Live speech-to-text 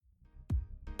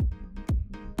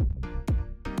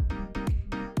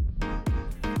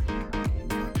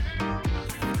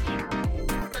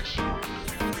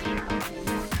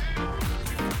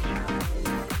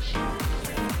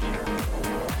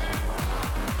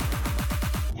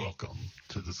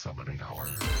Summoning Hour.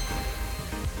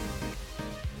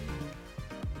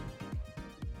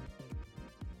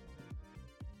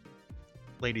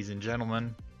 Ladies and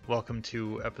gentlemen, welcome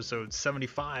to episode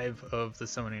 75 of the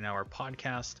Summoning Hour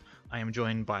podcast. I am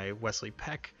joined by Wesley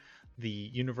Peck, the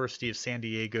University of San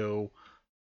Diego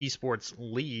Esports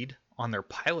lead on their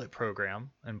pilot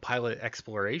program and pilot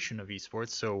exploration of esports.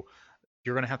 So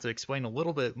you're going to have to explain a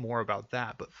little bit more about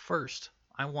that. But first,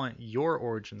 I want your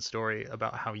origin story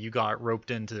about how you got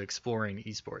roped into exploring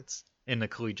esports in the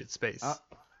collegiate space.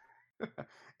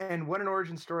 And what an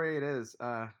origin story it is.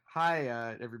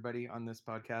 Hi, everybody on this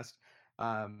podcast.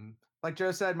 Like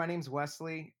Joe said, my name's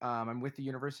Wesley. I'm with the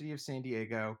University of San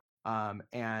Diego.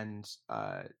 And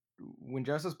when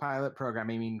Joe says pilot program,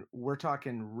 I mean, we're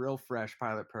talking real fresh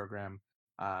pilot program.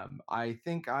 I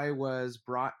think I was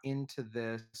brought into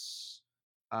this,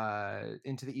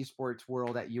 into the esports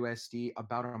world at USD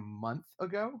about a month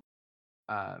ago.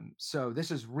 So this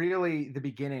is really the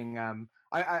beginning.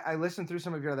 I listened through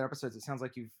some of your other episodes. It sounds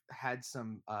like you've had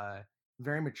some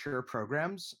very mature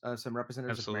programs, some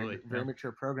representatives Absolutely, of very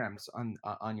mature programs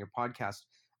on your podcast.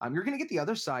 You're going to get the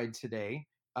other side today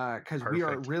because we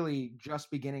are really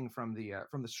just beginning from the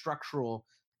structural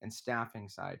and staffing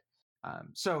side.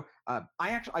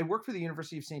 I work for the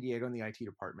University of San Diego in the IT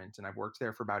department, and I've worked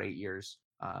there for about 8 years.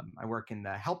 I work in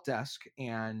the help desk,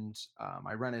 and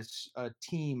I run a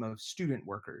team of student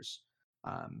workers.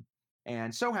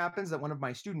 And so happens that one of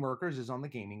my student workers is on the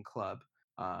gaming club.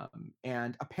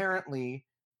 And apparently,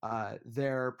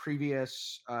 their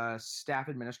previous staff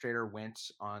administrator went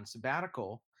on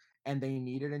sabbatical, and they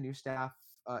needed a new staff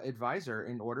advisor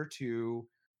in order to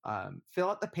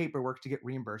fill out the paperwork to get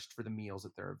reimbursed for the meals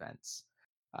at their events.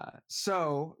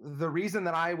 So the reason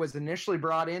that I was initially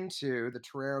brought into the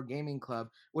Torero Gaming Club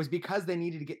was because they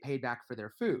needed to get paid back for their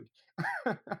food.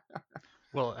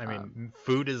 Well, I mean,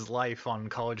 food is life on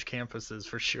college campuses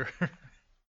for sure.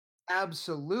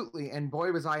 Absolutely. And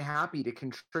boy, was I happy to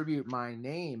contribute my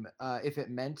name if it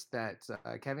meant that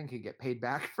Kevin could get paid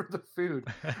back for the food.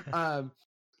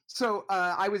 So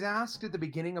I was asked at the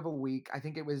beginning of a week, I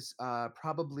think it was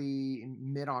probably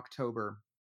mid-October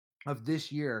of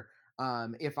this year,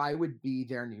 if I would be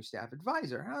their new staff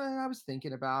advisor. And I was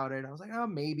thinking about it. I was like, oh,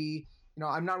 maybe,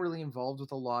 I'm not really involved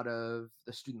with a lot of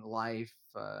the student life,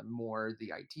 more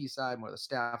the IT side, more the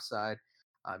staff side.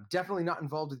 Definitely not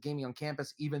involved with gaming on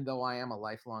campus, even though I am a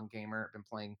lifelong gamer. I've been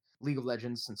playing League of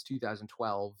Legends since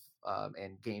 2012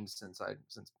 and games since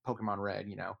Pokemon Red,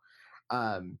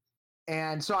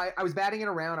 and so I was batting it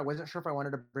around. I wasn't sure if I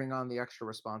wanted to bring on the extra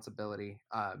responsibility.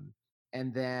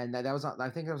 And then I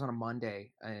think that was on a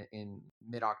Monday in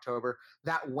mid-October.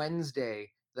 That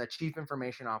Wednesday, the chief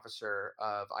information officer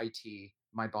of IT,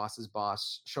 my boss's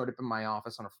boss, showed up in my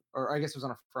office or I guess it was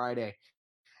on a Friday,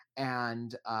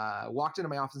 and walked into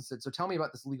my office and said, "So tell me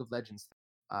about this League of Legends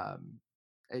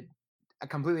thing."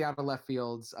 Completely out of left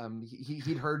fields.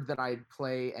 He'd heard that I'd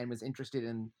play and was interested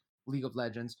in League of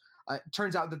Legends.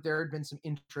 Turns out that there had been some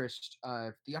interest,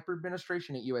 the upper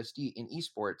administration at USD in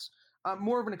esports,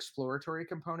 more of an exploratory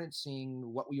component,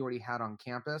 seeing what we already had on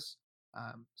campus.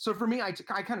 So for me, I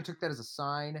kind of took that as a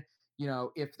sign.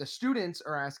 If the students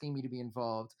are asking me to be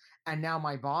involved, and now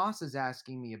my boss is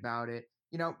asking me about it,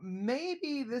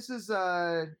 maybe this is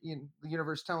the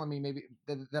universe telling me maybe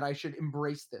that I should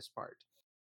embrace this part.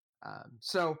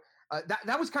 So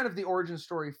that was kind of the origin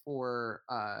story for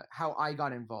how I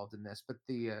got involved in this. But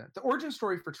the origin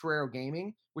story for Torero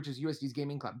Gaming, which is USD's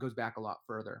gaming club, goes back a lot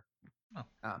further.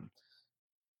 Oh.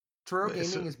 Torero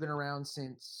Gaming has been around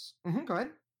since. Go ahead.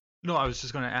 No, I was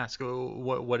just going to ask,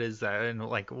 what is that, and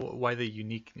like why the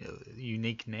unique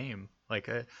name? Like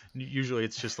usually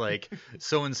it's just like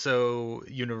so and so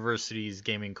university's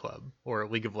gaming club or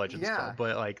League of Legends club,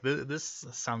 but like this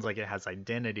sounds like it has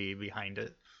identity behind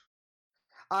it.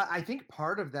 I think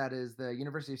part of that is the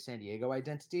University of San Diego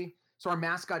identity. So our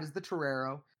mascot is the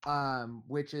Torero,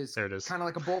 which is kind of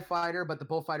like a bullfighter, but the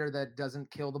bullfighter that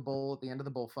doesn't kill the bull at the end of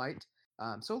the bullfight.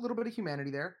 So a little bit of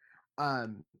humanity there.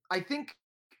 I think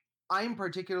I'm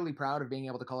particularly proud of being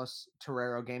able to call us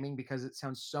Torero Gaming because it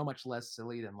sounds so much less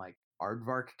silly than like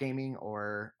Aardvark Gaming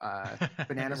or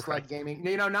Banana Sled Gaming.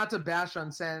 Not to bash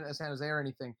on San Jose or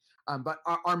anything, but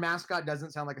our mascot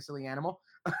doesn't sound like a silly animal.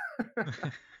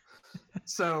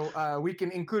 So we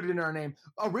can include it in our name.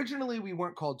 Originally, we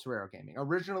weren't called Torero Gaming.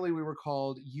 Originally, we were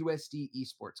called USD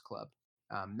Esports Club.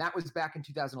 That was back in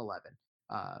 2011.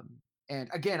 And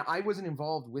again, I wasn't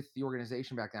involved with the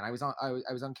organization back then. I was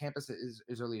on campus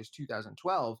as early as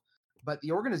 2012, but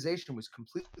the organization was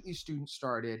completely student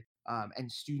started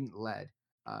and student led.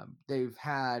 They've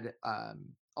had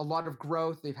a lot of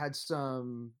growth. They've had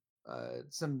some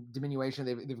some diminution.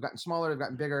 They've gotten smaller, they've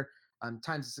gotten bigger.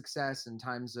 Times of success and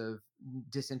times of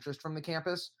disinterest from the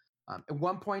campus. At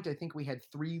one point, I think we had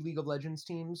 3 League of Legends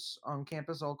teams on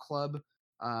campus, all club.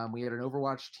 We had an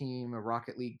Overwatch team, a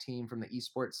Rocket League team from the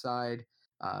esports side.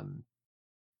 Um,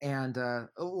 and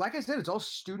like I said, it's all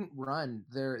student run.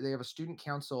 They have a student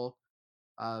council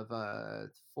of 4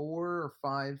 or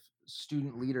 5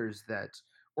 student leaders that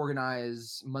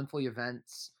organize monthly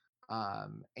events,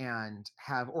 and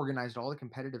have organized all the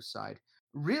competitive side.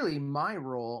 Really, my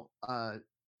role,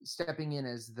 stepping in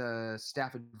as the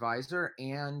staff advisor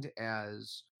and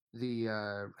as the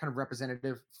kind of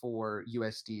representative for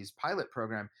USD's pilot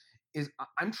program, is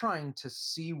I'm trying to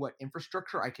see what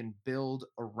infrastructure I can build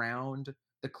around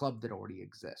the club that already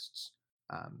exists,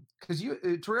 because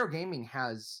Torero Gaming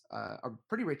has a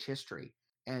pretty rich history,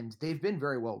 and they've been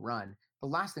very well run. The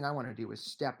last thing I want to do is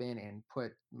step in and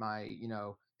put my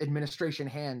administration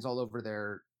hands all over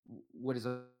their what is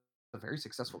a very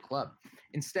successful club.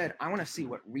 Instead, I want to see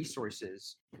what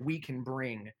resources we can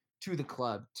bring to the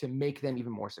club to make them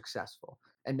even more successful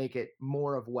and make it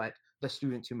more of what the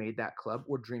students who made that club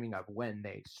were dreaming of when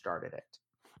they started it.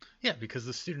 Yeah, because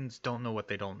the students don't know what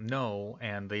they don't know,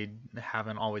 and they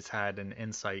haven't always had an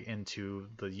insight into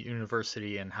the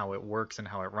university and how it works and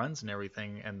how it runs and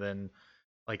everything. And then,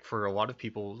 like for a lot of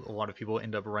people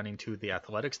end up running to the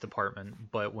athletics department.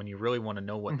 But when you really want to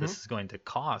know what Mm-hmm. this is going to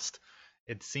cost,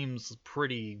 it seems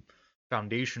pretty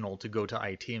foundational to go to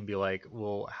IT and be like,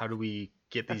 well, how do we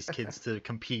get these kids to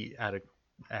compete at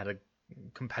a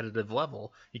competitive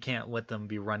level? You can't let them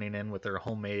be running in with their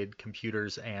homemade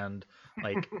computers and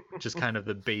like just kind of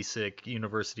the basic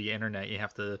university internet. You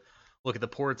have to look at the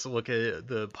ports, look at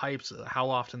the pipes, how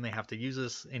often they have to use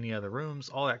this, any other rooms,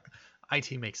 all that.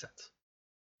 IT makes sense.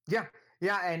 Yeah,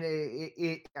 yeah, and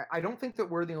I don't think that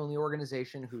we're the only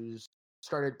organization who's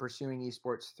started pursuing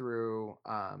esports through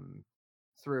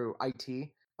IT.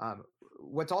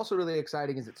 What's also really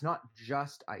exciting is it's not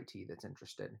just IT that's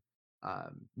interested.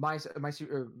 My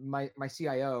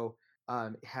CIO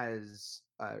has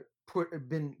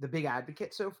been the big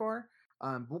advocate so far,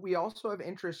 but we also have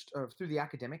interest through the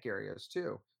academic areas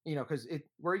too. Because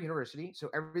we're a university, so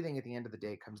everything at the end of the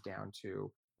day comes down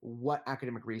to what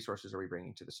academic resources are we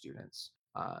bringing to the students.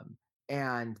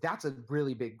 And that's a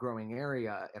really big growing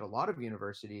area at a lot of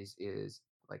universities, is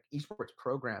like esports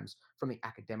programs from the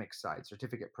academic side,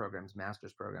 certificate programs,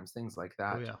 master's programs, things like Oh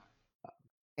that. yeah.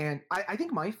 And I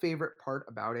think my favorite part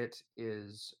about it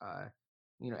is,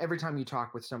 every time you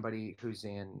talk with somebody who's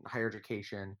in higher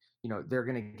education, they're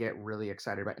going to get really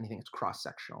excited about anything that's cross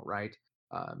sectional, right?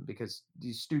 Because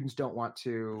these students don't want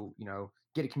to,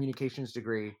 get a communications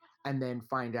degree and then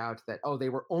find out that, oh, they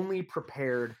were only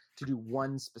prepared to do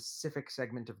one specific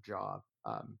segment of job.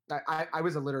 I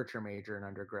was a literature major in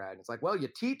undergrad. It's like, well, you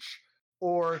teach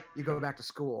or you go back to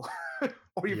school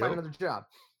or you find Yep. another job.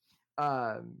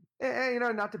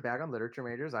 Not to bag on literature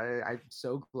majors. I'm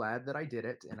so glad that I did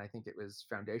it, and I think it was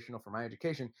foundational for my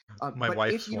education. My But if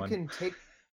wife's you one. can take,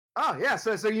 oh yeah,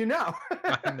 so you know,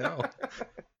 I know.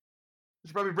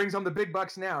 which probably brings home the big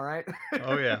bucks now, right?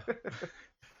 Oh yeah.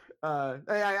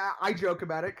 I joke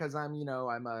about it because I'm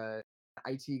a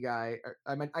IT guy.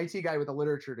 I'm an IT guy with a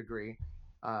literature degree,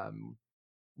 um,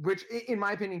 which in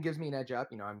my opinion gives me an edge up.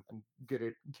 I'm good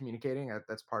at communicating.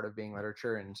 That's part of being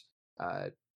literature, and uh,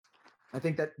 I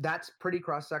think that that's pretty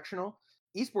cross sectional.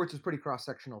 Esports is pretty cross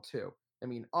sectional too. I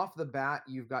mean, off the bat,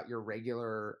 you've got your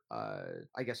regular,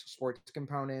 I guess, sports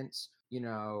components.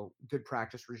 Good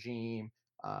practice regime,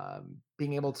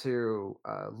 being able to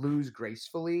lose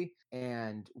gracefully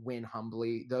and win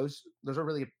humbly. Those are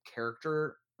really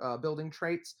character building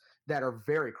traits that are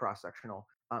very cross sectional.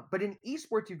 But in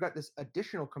esports, you've got this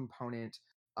additional component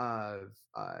of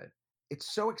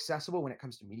it's so accessible when it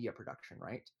comes to media production,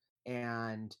 right?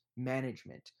 And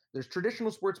management. There's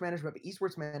traditional sports management, but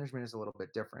esports management is a little bit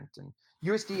different. And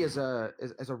USD is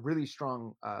a really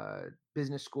strong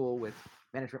business school with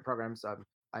management programs.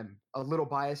 I'm a little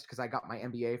biased because I got my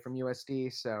MBA from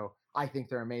USD, so I think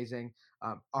they're amazing.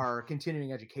 Our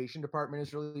continuing education department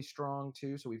is really strong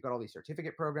too, so we've got all these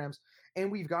certificate programs,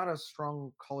 and we've got a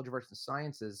strong College of Arts and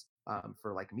Sciences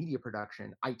for like media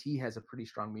production. IT has a pretty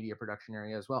strong media production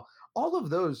area as well. All of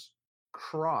those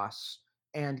cross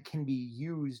and can be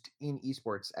used in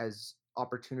esports as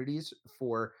opportunities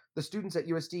for the students at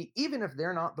USD, even if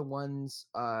they're not the ones,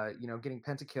 getting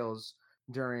pentakills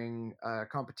during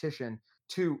competition,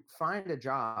 to find a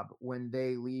job when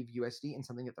they leave USD in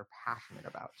something that they're passionate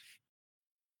about.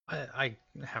 I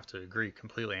have to agree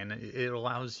completely, and it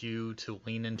allows you to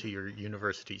lean into your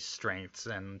university's strengths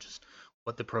and just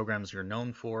what the programs you're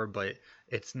known for. But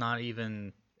it's not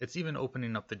even it's even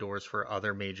opening up the doors for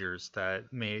other majors that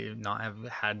may not have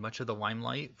had much of the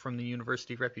limelight from the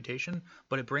university reputation,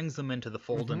 but it brings them into the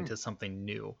fold Hmm. into something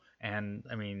new. And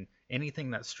I mean,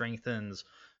 anything that strengthens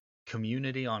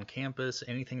community on campus,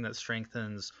 anything that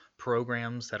strengthens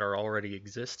programs that are already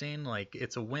existing, like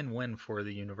it's a win-win for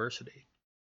the university.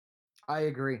 I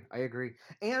agree. I agree.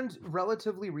 And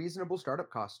relatively reasonable startup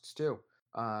costs too.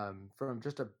 From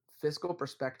just a fiscal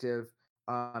perspective,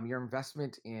 your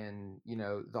investment in,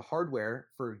 the hardware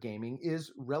for gaming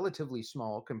is relatively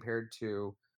small compared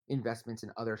to investments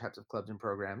in other types of clubs and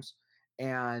programs,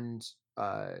 and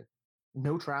uh,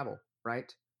 no travel,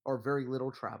 right? Or very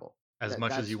little travel. As That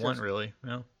much as that's you want, just really.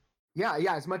 Yeah. Yeah,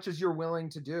 yeah, as much as you're willing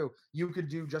to do. You could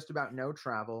do just about no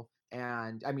travel.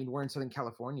 And I mean, we're in Southern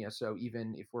California, so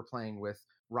even if we're playing with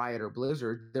Riot or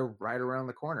Blizzard, they're right around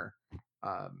the corner.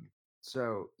 Um,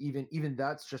 so even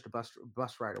that's just a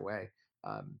bus ride away.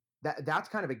 That's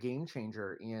kind of a game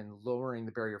changer in lowering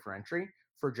the barrier for entry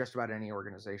for just about any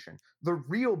organization. The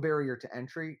real barrier to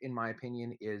entry, in my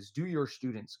opinion, is, do your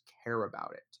students care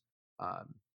about it?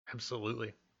 Um,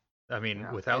 Absolutely. I mean,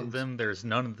 without and them, there's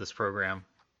none of this program.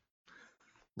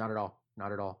 not at all,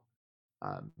 not at all.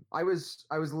 I was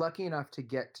lucky enough to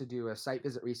get to do a site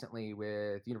visit recently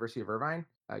with University of Irvine,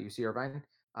 UC Irvine,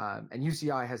 and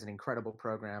UCI has an incredible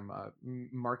program.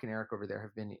 Mark and Eric over there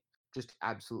have been just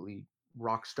absolutely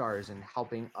rock stars in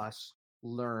helping us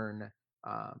learn,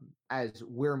 as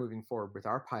we're moving forward with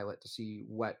our pilot to see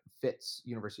what fits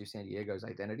University of San Diego's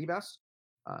identity best.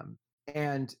 Um,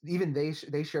 and even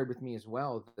they shared with me as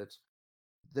well that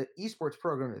the esports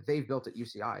program that they've built at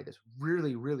UCI, this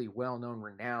really, really well-known,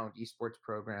 renowned esports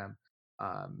program,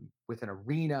 with an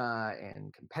arena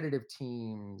and competitive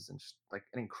teams and just like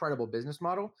an incredible business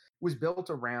model, was built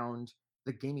around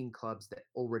the gaming clubs that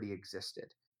already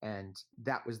existed. And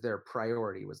that was their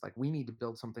priority, was like, we need to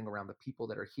build something around the people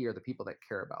that are here, the people that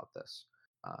care about this.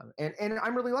 And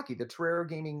I'm really lucky. The Torero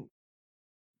Gaming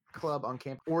club on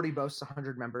campus already boasts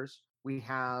 100 members. We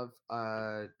have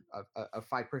a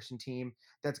five-person team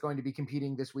that's going to be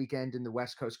competing this weekend in the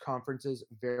West Coast Conference's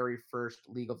very first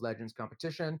League of Legends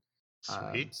competition.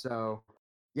 Sweet. So,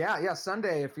 yeah,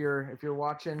 Sunday, if you're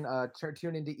watching,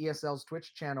 tune into ESL's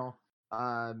Twitch channel.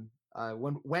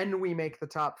 When we make the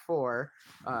top four,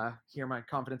 hear my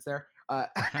confidence there.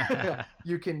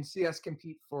 You can see us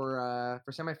compete for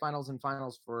semifinals and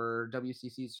finals for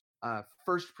WCC's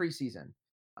first preseason.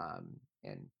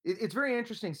 And it's very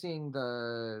interesting seeing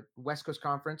the West Coast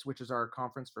Conference, which is our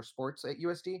conference for sports at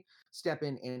USD, step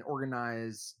in and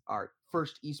organize our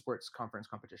first esports conference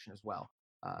competition as well.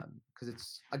 Because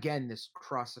it's, again, this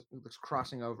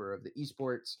crossing over of the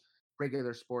esports,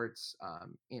 regular sports,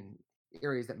 in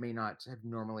areas that may not have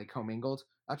normally commingled.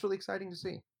 That's really exciting to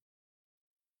see.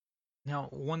 Now,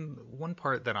 one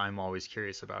part that I'm always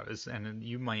curious about is, and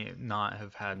you might not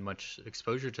have had much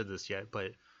exposure to this yet,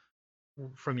 but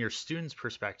from your students'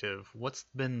 perspective, what's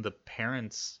been the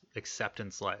parents'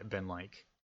 acceptance been like?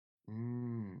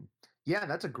 Mm. Yeah,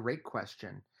 that's a great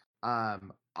question.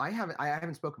 I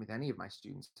haven't spoken with any of my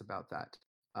students about that.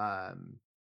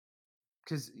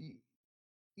 Because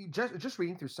just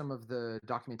reading through some of the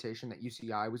documentation that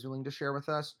UCI was willing to share with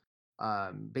us,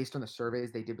 based on the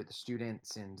surveys they did with the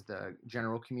students and the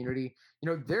general community,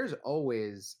 there's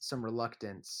always some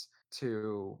reluctance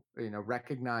to,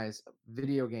 recognize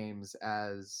video games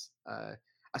as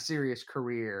a serious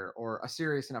career or a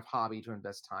serious enough hobby to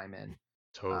invest time in.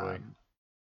 Totally. Um,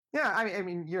 yeah, I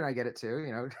mean, you and I get it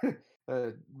too.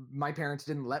 My parents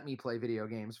didn't let me play video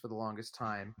games for the longest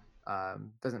time.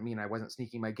 Doesn't mean I wasn't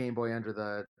sneaking my Game Boy under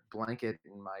the blanket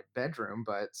in my bedroom,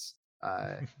 but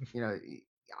uh, you know,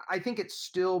 I think it's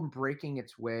still breaking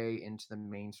its way into the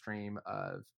mainstream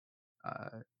of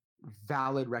uh,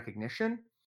 valid recognition.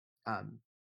 Um,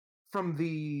 from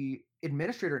the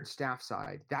administrator and staff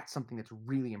side, that's something that's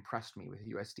really impressed me with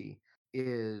USD,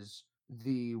 is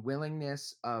the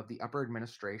willingness of the upper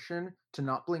administration to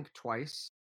not blink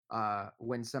twice,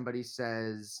 when somebody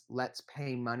says, let's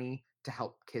pay money to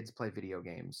help kids play video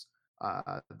games.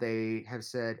 They have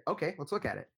said, okay, let's look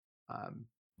at it.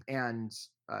 And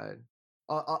uh,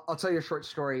 I'll tell you a short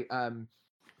story.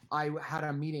 I had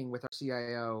a meeting with our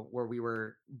CIO where we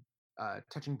were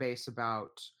touching base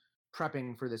about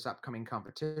prepping for this upcoming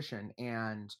competition.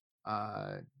 And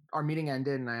uh, our meeting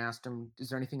ended, and I asked him, "Is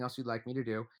there anything else you'd like me to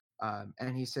do?"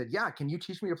 And he said, "Yeah, can you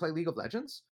teach me to play League of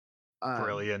Legends?" Um,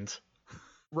 Brilliant.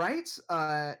 right?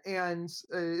 And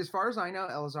as far as I know,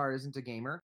 Elazar isn't a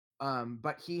gamer,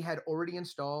 but he had already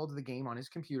installed the game on his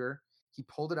computer. He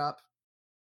pulled it up,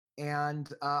 and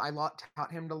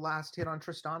taught him to last hit on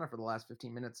Tristana for the last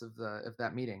 15 minutes of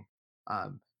that meeting.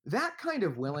 That kind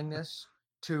of willingness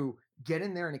to get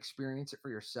in there and experience it for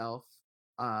yourself,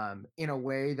 in a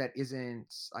way that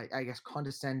isn't, I guess,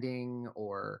 condescending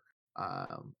or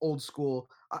old school.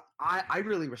 I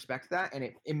really respect that, and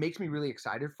it makes me really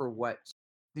excited for what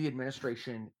the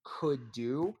administration could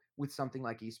do with something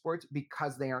like esports,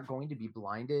 because they aren't going to be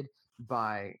blinded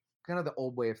by kind of the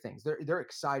old way of things. They're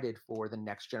excited for the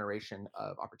next generation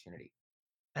of opportunity.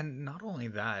 And not only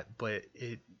that, but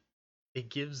it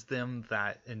gives them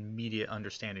that immediate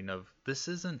understanding of this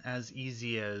isn't as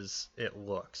easy as it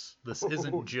looks. This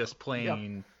isn't Oh, just yep.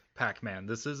 playing Pac-Man.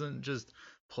 This isn't just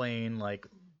playing like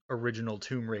original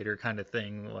Tomb Raider kind of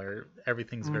thing where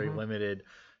everything's very Hmm. limited.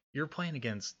 You're playing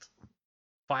against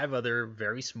five other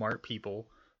very smart people,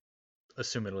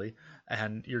 assumedly,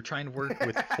 and you're trying to work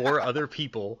with four other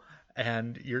people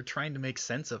and you're trying to make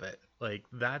sense of it. Like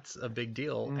that's a big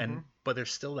deal. And Hmm. but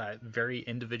there's still that very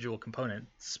individual component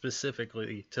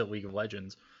specifically to League of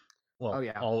Legends. Oh Well,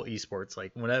 yeah. all esports,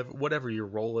 like whatever your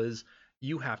role is,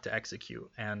 you have to execute.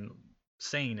 And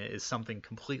saying it is something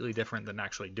completely different than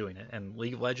actually doing it. And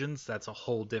League of Legends, that's a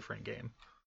whole different game.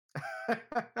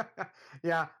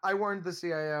 Yeah, I warned the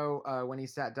CIO when he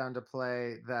sat down to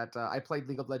play that I played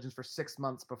League of Legends for 6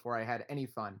 months before I had any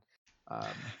fun,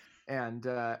 and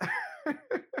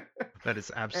That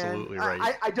is and absolutely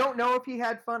right. I don't know if he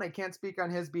had fun. I can't speak on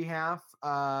his behalf,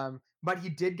 but he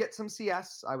did get some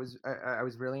CS. I was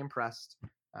really impressed.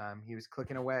 He was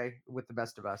clicking away with the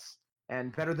best of us,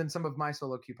 and better than some of my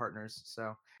solo queue partners.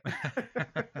 So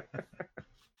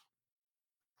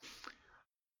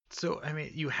So, I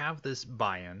mean, you have this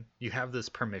buy-in, you have this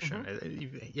permission,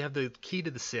 hmm. you have the key to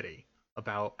the city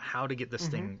about how to get this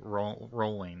Hmm. thing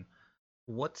rolling.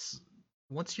 What's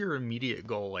what's your immediate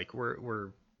goal? Like,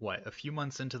 we're what, a few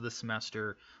months into the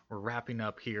semester, we're wrapping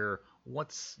up here.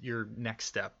 What's your next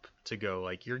step to go?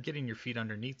 Like, you're getting your feet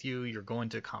underneath you, you're going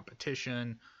to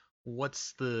competition.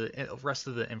 What's the rest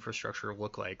of the infrastructure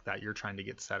look like that you're trying to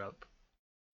get set up?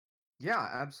 Yeah,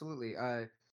 absolutely.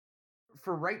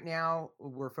 For right now,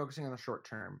 we're focusing on the short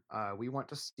term. We want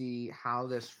to see how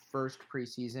this first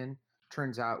preseason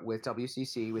turns out with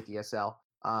WCC, with ESL.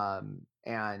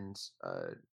 And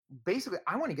basically,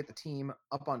 I want to get the team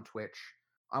up on Twitch.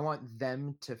 I want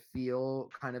them to feel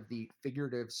kind of the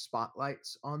figurative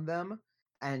spotlights on them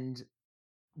and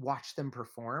watch them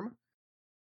perform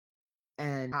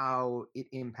and how it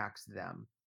impacts them.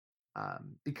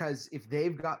 Because if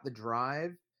they've got the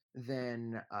drive,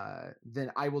 then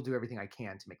I will do everything I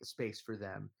can to make the space for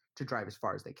them to drive as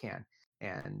far as they can.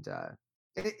 And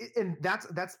and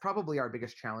that's probably our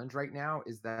biggest challenge right now,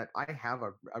 is that I have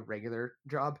a regular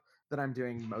job that I'm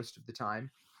doing most of the time.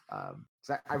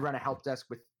 So I run a help desk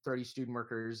with 30 student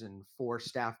workers and 4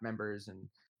 staff members, and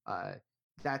uh,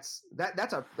 that's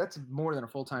more than a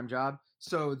full time job.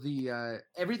 So the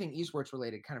everything esports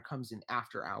related kind of comes in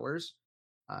after hours.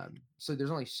 So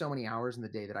there's only so many hours in the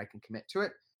day that I can commit to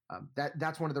it.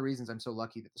 That's one of the reasons I'm so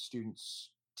lucky that the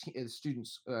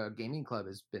students gaming club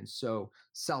has been so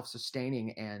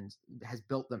self-sustaining and has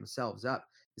built themselves up.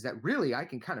 Is that really I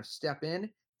can kind of step in,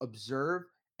 observe,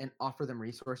 and offer them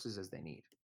resources as they need.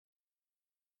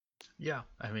 Yeah,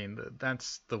 I mean,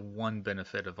 that's the one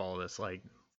benefit of all this. Like,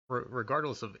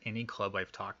 regardless of any club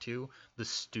I've talked to, the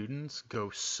students go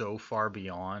so far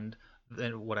beyond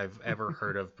than what I've ever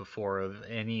heard of before of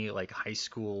any like high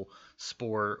school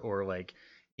sport or like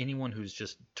anyone who's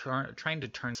just trying to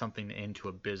turn something into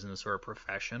a business or a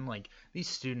profession. Like, these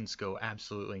students go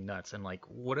absolutely nuts. And like,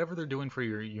 whatever they're doing for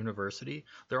your university,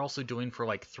 they're also doing for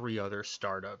like three other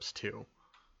startups too.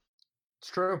 It's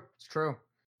true. It's true.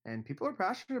 And people are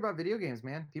passionate about video games,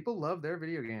 man. People love their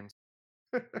video games.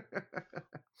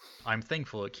 I'm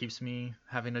thankful it keeps me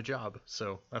having a job,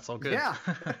 so that's all good. Yeah.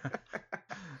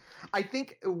 I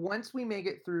think once we make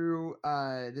it through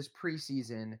this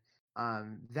preseason,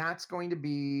 that's going to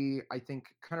be, I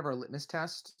think, kind of our litmus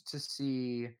test to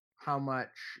see how much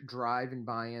drive and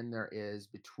buy-in there is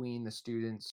between the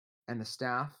students and the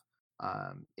staff.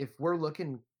 If we're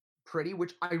looking pretty,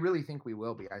 which I really think we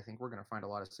will be, I think we're going to find a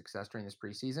lot of success during this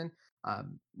preseason.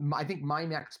 I think my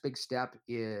next big step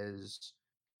is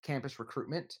campus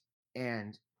recruitment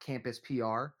and campus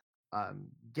PR,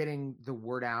 getting the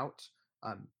word out.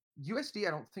 USD,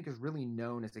 I don't think, is really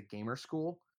known as a gamer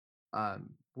school.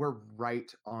 We're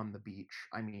right on the beach.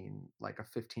 I mean, like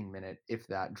a 15-minute, if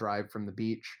that, drive from the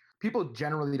beach. People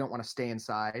generally don't want to stay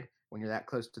inside when you're that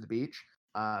close to the beach.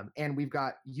 And we've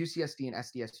got UCSD and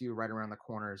SDSU right around the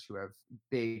corners who have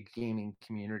big gaming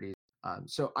communities.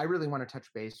 So I really want to touch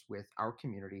base with our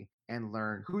community and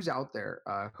learn who's out there,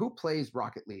 who plays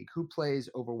Rocket League, who plays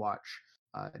Overwatch.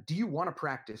 Do you want to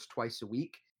practice twice a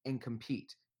week and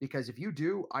compete? because if you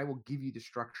do, I will give you the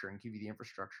structure and give you the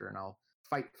infrastructure, and I'll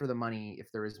fight for the money if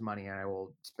there is money, and I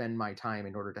will spend my time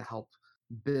in order to help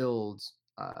build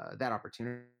that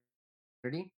opportunity.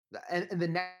 And the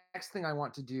next thing I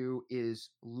want to do is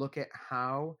look at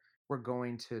how we're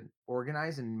going to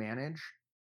organize and manage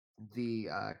the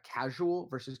casual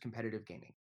versus competitive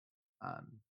gaming.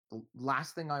 The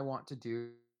last thing I want to do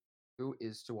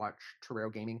is to watch Torero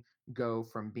Gaming go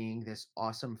from being this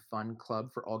awesome, fun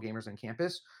club for all gamers on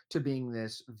campus to being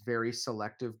this very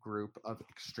selective group of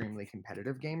extremely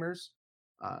competitive gamers.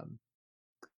 Um,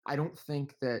 I don't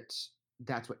think that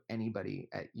that's what anybody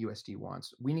at USD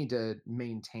wants. We need to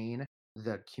maintain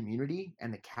the community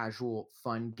and the casual,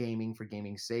 fun gaming for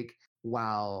gaming's sake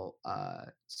while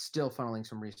still funneling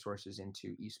some resources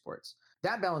into esports.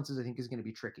 That balance I think, is going to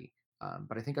be tricky.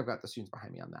 But I think I've got the students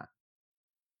behind me on that.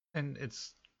 And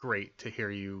it's great to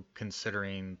hear you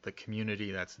considering the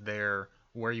community that's there,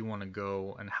 where you want to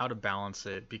go, and how to balance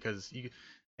it. Because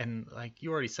and like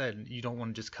you already said, you don't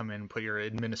want to just come in and put your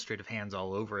administrative hands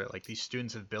all over it. Like these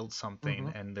students have built something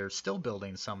Mm-hmm. and they're still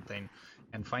building something,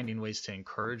 and finding ways to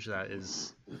encourage that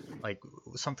is like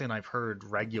something I've heard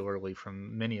regularly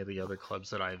from many of the other clubs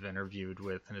that I've interviewed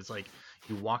with. And it's like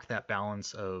you walk that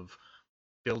balance of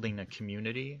building a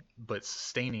community, but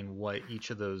sustaining what each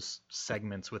of those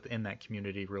segments within that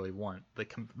community really want. The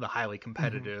highly Mm-hmm.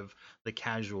 competitive, the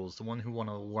casuals, the one who want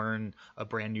to learn a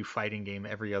brand new fighting game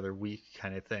every other week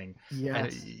kind of thing.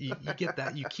 And Yes. you get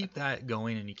that, you keep that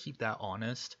going and you keep that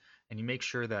honest and you make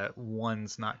sure that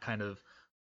one's not kind of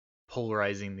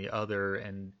polarizing the other.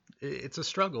 And it's a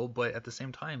struggle, but at the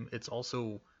same time, it's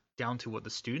also down to what the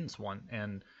students want.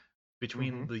 And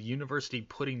between Mm-hmm. the university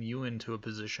putting you into a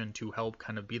position to help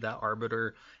kind of be that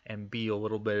arbiter and be a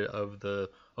little bit of the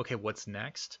okay, what's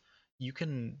next, you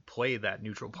can play that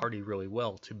neutral party really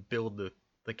well to build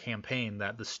the campaign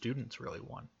that the students really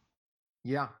want.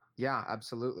 Yeah. Yeah.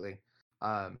 Absolutely.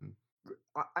 Um,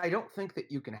 I don't think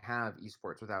that you can have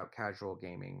esports without casual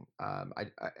gaming.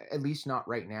 At least not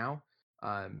right now.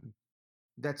 Um,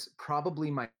 that's probably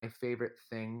my favorite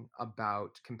thing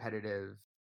about competitive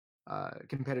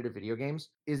video games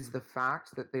is the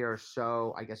fact that they are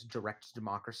so, I guess, direct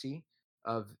democracy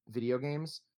of video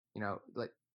games.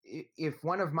 Like if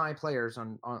one of my players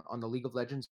on the League of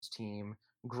Legends team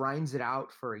grinds it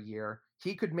out for a year,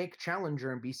 he could make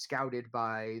challenger and be scouted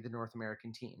by the North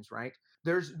American teams, right?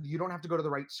 You don't have to go to the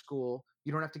right school,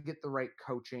 you don't have to get the right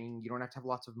coaching, you don't have to have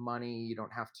lots of money, you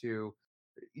don't have to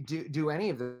do any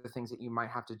of the things that you might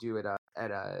have to do in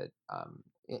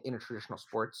a traditional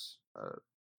sports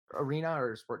arena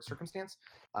or sports circumstance.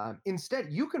 Instead,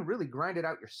 you can really grind it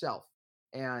out yourself.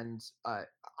 And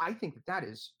I think that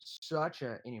is such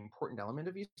an important element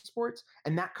of esports,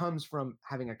 and that comes from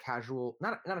having a casual,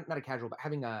 not a casual, but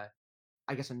having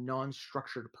I guess, a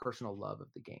non-structured personal love of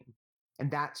the game. And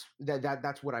that's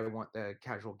what I want the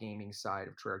casual gaming side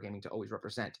of Trare Gaming to always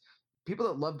represent. People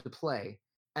that love to play,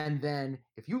 and then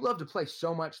if you love to play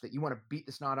so much that you want to beat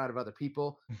the snot out of other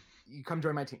people, you come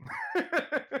join my team.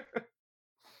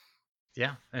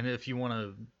 Yeah, and if you want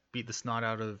to beat the snot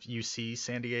out of UC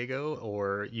San Diego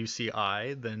or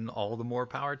UCI, then all the more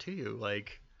power to you.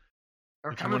 Like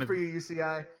We're if you coming want for to, you,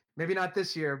 UCI. Maybe not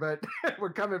this year, but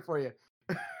we're coming for you.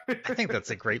 I think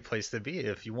that's a great place to be.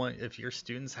 If you want, if your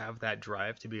students have that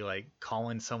drive to be like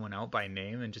calling someone out by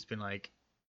name and just being like,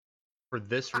 for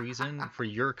this reason, for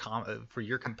your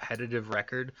competitive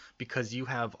record, because you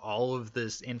have all of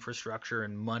this infrastructure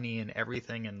and money and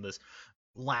everything and this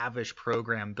lavish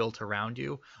program built around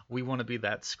you, we want to be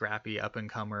that scrappy up and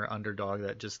comer underdog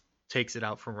that just takes it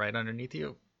out from right underneath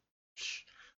you.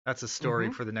 That's a story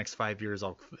Mm-hmm. for the next 5 years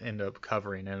I'll end up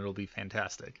covering, and it'll be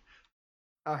fantastic.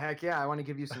 Oh heck yeah! I want to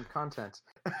give you some content.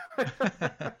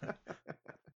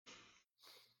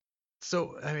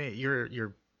 So I mean,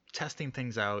 you're testing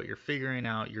things out, you're figuring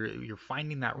out, you're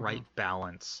finding that Mm-hmm. right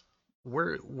balance.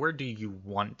 Where do you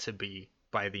want to be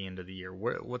by the end of the year?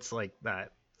 What's like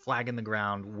that flag in the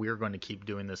ground? We're going to keep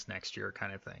doing this next year,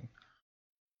 kind of thing.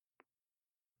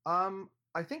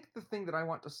 I think the thing that I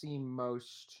want to see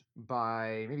most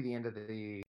by maybe the end of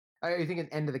I think at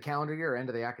end of the calendar year or end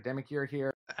of the academic year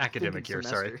here, thinking Academic year,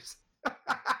 sorry. semesters.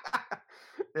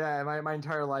 Yeah, my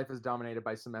entire life is dominated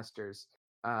by semesters.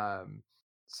 Um,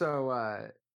 so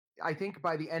I think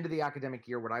by the end of the academic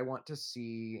year, what I want to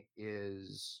see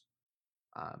is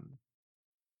um,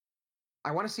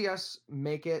 I want to see us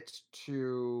make it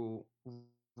to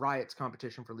Riot's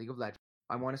competition for League of Legends.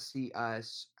 I want to see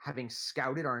us having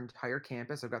scouted our entire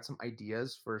campus. I've got some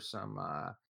ideas for some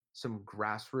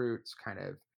grassroots kind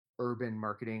of urban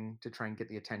marketing to try and get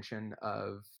the attention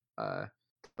of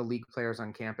the league players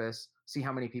on campus, see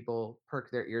how many people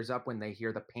perk their ears up when they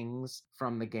hear the pings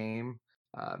from the game,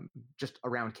 just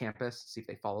around campus, see if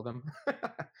they follow them.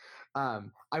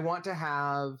 I want to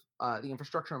have the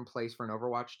infrastructure in place for an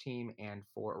Overwatch team and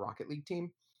for a Rocket League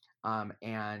team.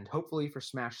 And hopefully for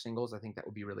Smash singles, I think that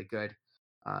would be really good.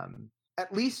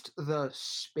 At least the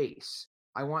space.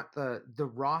 I want the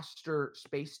roster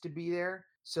space to be there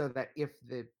so that if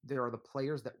there are the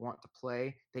players that want to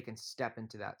play, they can step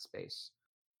into that space.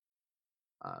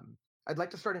 I'd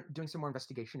like to start doing some more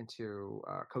investigation into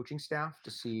coaching staff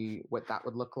to see what that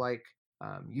would look like.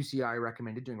 UCI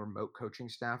recommended doing remote coaching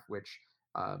staff, which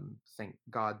thank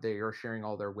God they are sharing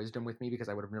all their wisdom with me because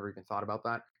I would have never even thought about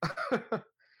that.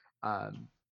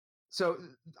 So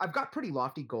I've got pretty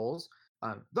lofty goals.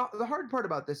 The hard part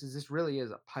about this really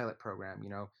is a pilot program.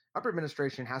 Upper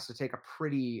administration has to take a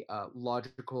pretty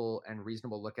logical and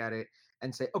reasonable look at it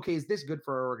and say, okay, is this good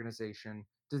for our organization?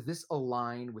 Does this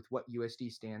align with what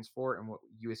USD stands for and what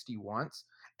USD wants?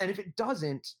 And if it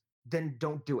doesn't, then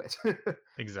don't do it.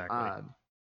 Exactly.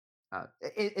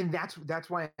 And that's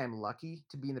why I'm lucky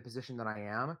to be in the position that I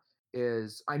am.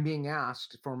 Is I'm being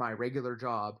asked for my regular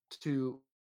job to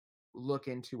look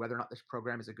into whether or not this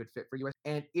program is a good fit for us.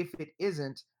 And if it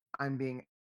isn't, I'm being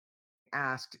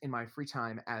asked in my free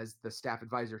time as the staff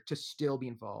advisor to still be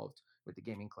involved with the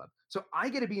gaming club. So I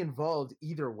get to be involved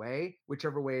either way,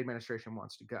 whichever way administration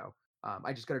wants to go.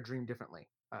 I just got to dream differently,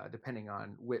 depending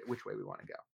on which way we want to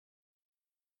go.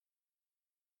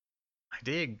 I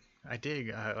dig.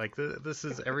 Like this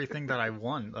is everything that I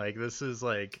want. Like this is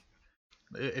like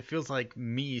it feels like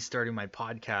me starting my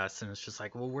podcast, and it's just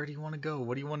like, well, where do you want to go?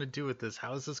 What do you want to do with this?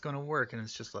 How is this going to work? And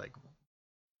it's just like,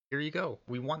 here you go.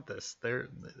 We want this.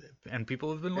 And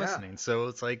people have been listening. So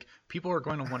it's like people are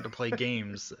going to want to play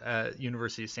games at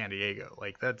University of San Diego.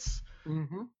 Like that's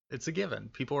it's a given.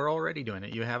 People are already doing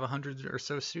it. You have 100 or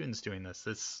so students doing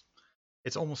this.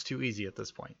 It's almost too easy at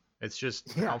this point. It's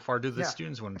just how far do the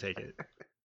students want to take it?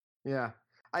 Yeah,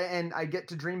 I get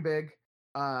to dream big.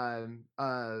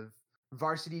 Of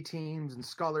varsity teams and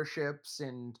scholarships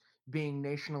and being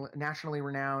nationally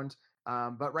renowned.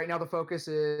 But right now the focus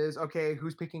is, okay,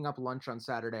 who's picking up lunch on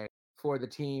Saturday for the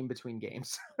team between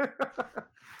games?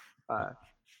 The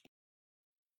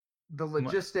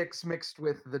logistics mixed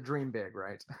with the dream big,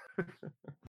 right?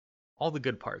 All the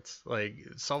good parts, like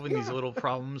solving these little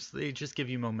problems, they just give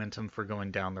you momentum for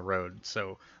going down the road.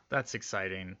 So that's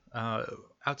exciting.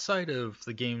 Outside of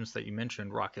the games that you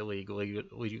mentioned, Rocket League,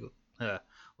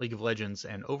 League of Legends,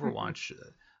 and Overwatch,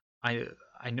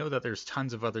 I know that there's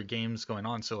tons of other games going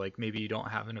on. So like maybe you don't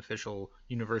have an official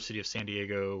University of San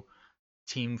Diego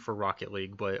team for Rocket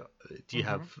League, but do you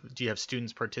have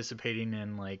students participating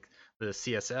in like the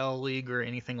CSL League or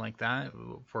anything like that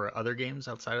for other games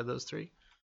outside of those three?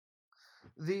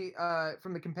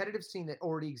 From the competitive scene that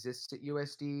already exists at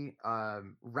USD,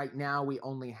 right now we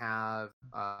only have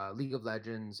League of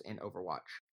Legends and Overwatch.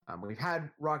 We've had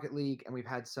Rocket League and we've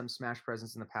had some Smash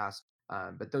presence in the past,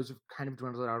 but those have kind of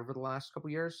dwindled out over the last couple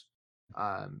years.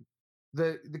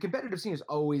 The competitive scene has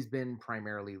always been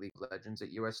primarily League of Legends at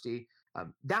USD.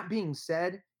 That being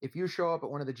said, if you show up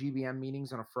at one of the GBM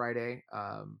meetings on a Friday,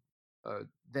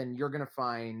 then you're going to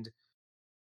find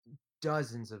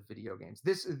dozens of video games.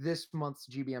 This month's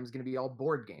GBM is going to be all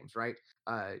board games, right?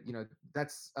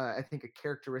 That's I think a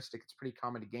characteristic that's pretty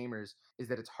common to gamers is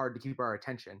that it's hard to keep our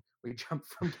attention. We jump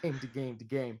from game to game to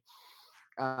game.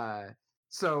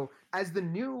 So as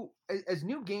new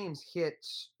games hit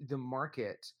the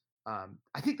market,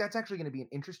 I think that's actually going to be an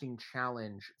interesting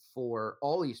challenge for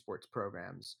all esports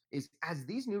programs. Is as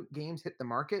these new games hit the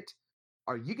market,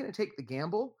 are you going to take the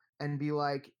gamble and be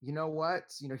like, you know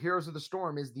what, Heroes of the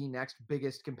Storm is the next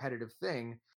biggest competitive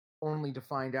thing, only to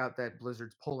find out that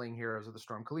Blizzard's pulling Heroes of the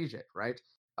Storm Collegiate, right?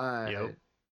 Yep.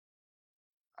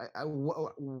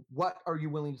 What are you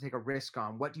willing to take a risk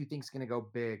on? What do you think is going to go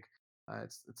big?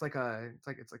 It's like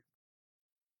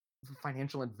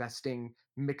financial investing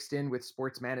mixed in with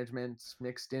sports management,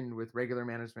 mixed in with regular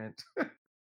management.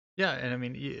 Yeah, and I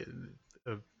mean,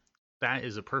 that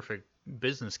is a perfect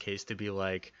business case to be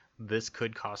like, this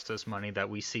could cost us money that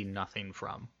we see nothing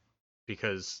from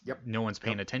because no one's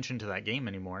paying attention to that game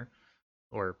anymore,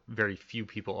 or very few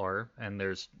people are, and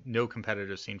there's no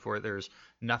competitive scene for it. There's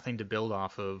nothing to build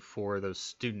off of for those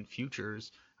student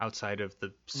futures outside of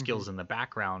the skills in the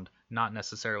background, not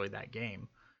necessarily that game.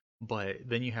 But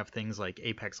then you have things like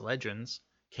Apex Legends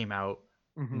came out,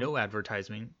 no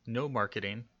advertising, no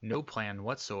marketing, no plan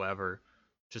whatsoever,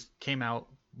 just came out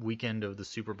weekend of the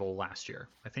Super Bowl last year.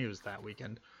 I think it was that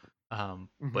weekend.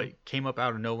 But came up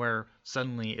out of nowhere.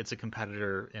 Suddenly it's a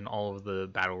competitor in all of the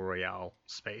battle royale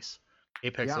space.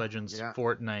 Apex Yeah, Legends, yeah.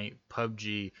 Fortnite,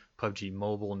 PUBG, PUBG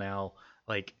Mobile now,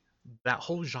 like that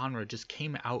whole genre just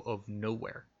came out of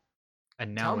nowhere.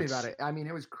 And Tell now me about it's it. I mean,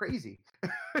 it was crazy.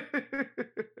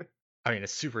 I mean,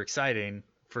 it's super exciting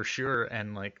for sure.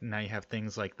 And like now you have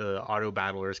things like the auto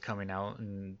battlers coming out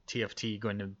and TFT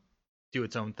going to do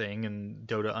its own thing and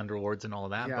Dota Underlords and all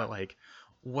of that. Yeah, But like,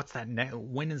 what's that?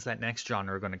 When is that next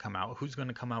genre going to come out? Who's going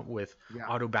to come out with yeah.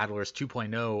 Auto Battlers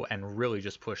 2.0 and really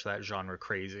just push that genre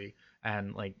crazy?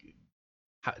 And like,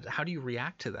 how do you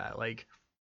react to that? Like,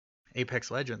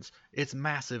 Apex Legends, it's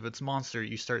massive, it's monster.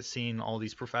 You start seeing all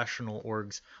these professional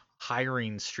orgs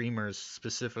hiring streamers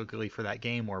specifically for that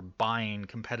game or buying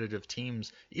competitive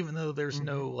teams, even though there's Hmm.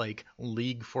 no like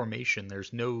league formation,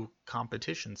 there's no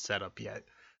competition set up yet.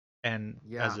 And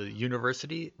as Yeah. a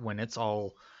university, when it's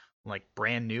all like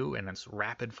brand new and it's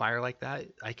rapid fire like that,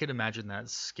 I could imagine that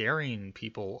scaring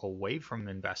people away from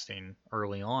investing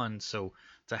early on. So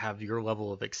to have your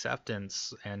level of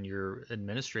acceptance and your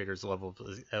administrator's level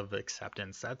of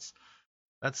acceptance,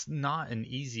 that's not an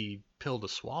easy pill to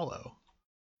swallow.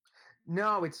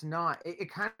 No, it's not. It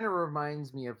kind of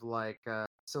reminds me of like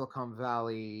Silicon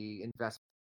Valley investment,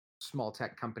 small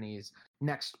tech companies,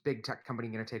 next big tech company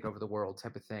going to take over the world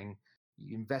type of thing.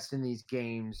 You invest in these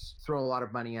games, throw a lot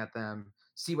of money at them,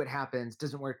 see what happens.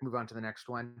 Doesn't work, move on to the next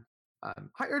one.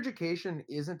 Higher education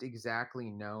isn't exactly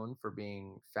known for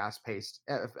being fast-paced,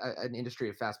 an industry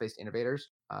of fast-paced innovators.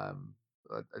 I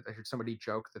heard somebody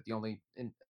joke that the only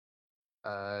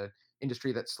uh,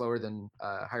 industry that's slower than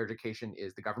higher education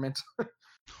is the government.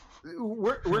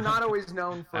 We're not always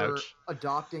known for Ouch.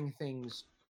 adopting things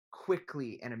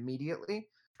quickly and immediately,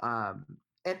 um,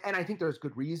 and I think there's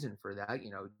good reason for that. You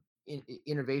know,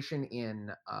 innovation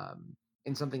in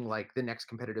something like the next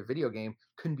competitive video game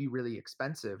can be really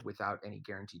expensive without any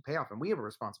guaranteed payoff, and we have a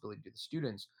responsibility to the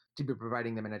students to be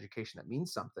providing them an education that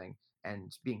means something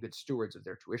and being good stewards of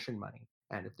their tuition money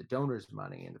and of the donors'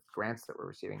 money and the grants that we're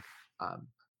receiving. Um,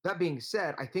 that being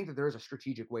said, I think that there is a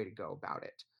strategic way to go about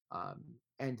it. Um,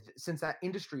 and since that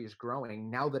industry is growing,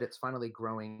 now that it's finally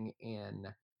growing in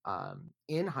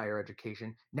higher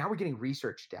education, now we're getting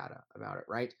research data about it,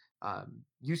 right?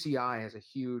 UCI has a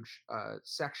huge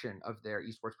section of their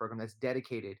esports program that's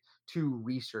dedicated to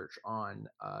research on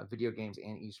video games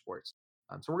and esports.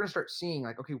 So we're going to start seeing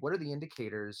like, okay, what are the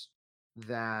indicators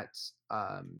that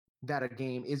that a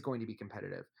game is going to be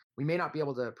competitive? We may not be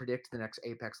able to predict the next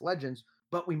Apex Legends,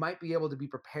 but we might be able to be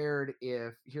prepared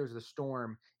if Here's the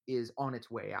Storm is on its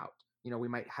way out. You know, we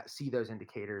might see those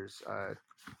indicators,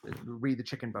 read the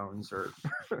chicken bones or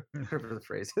whatever the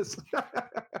phrase is.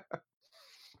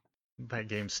 That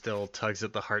game still tugs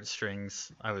at the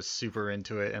heartstrings. I was super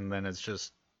into it, and then it's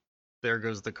just there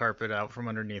goes the carpet out from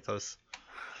underneath us.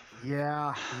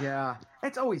 Yeah, yeah.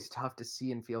 It's always tough to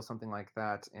see and feel something like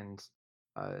that. And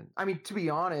I mean, to be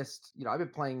honest, you know, I've been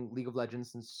playing League of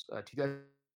Legends since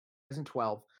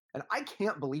 2012, and I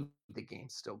can't believe the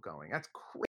game's still going. That's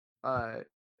crazy. Uh,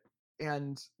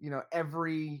 and you know,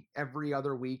 every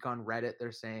other week on Reddit,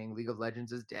 they're saying League of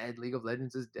Legends is dead. League of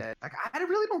Legends is dead. Like, I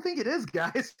really don't think it is,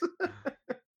 guys.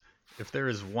 If there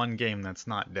is one game that's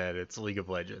not dead, it's League of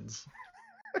Legends.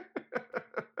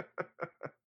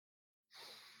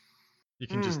 You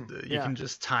Yeah. can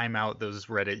just time out those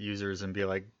Reddit users and be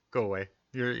like, go away.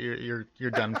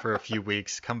 You're done for a few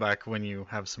weeks. Come back when you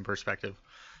have some perspective.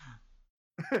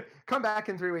 Come back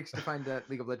in 3 weeks to find that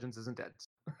League of Legends isn't dead.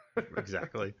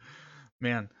 Exactly.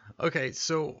 Man. Okay,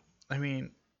 so I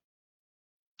mean,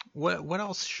 what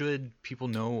else should people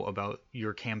know about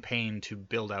your campaign to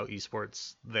build out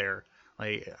esports there?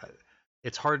 Like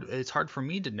it's hard for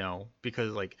me to know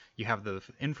because like you have the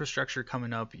infrastructure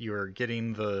coming up, you're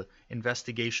getting the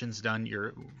investigations done,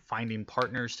 you're finding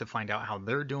partners to find out how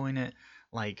they're doing it.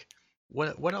 Like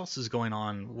what else is going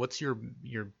on? What's your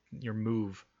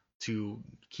move to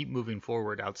keep moving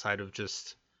forward outside of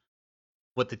just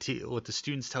what the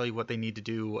students tell you what they need to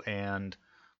do and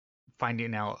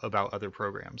finding out about other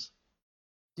programs?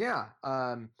 Yeah.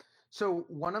 So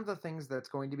one of the things that's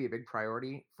going to be a big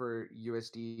priority for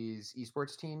USD's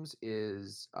esports teams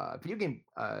is video game,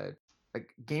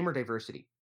 like gamer diversity.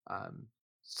 Um,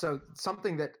 so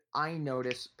something that I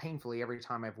notice painfully every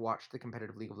time I've watched the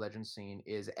competitive League of Legends scene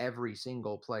is every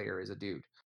single player is a dude.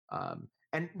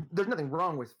 And there's nothing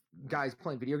wrong with guys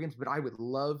playing video games, but I would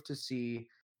love to see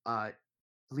uh,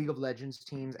 League of Legends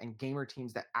teams and gamer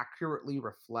teams that accurately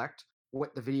reflect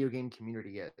what the video game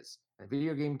community is. And the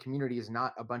video game community is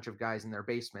not a bunch of guys in their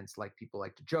basements like people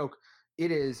like to joke.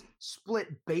 It is split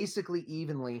basically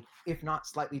evenly, if not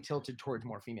slightly tilted towards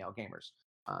more female gamers.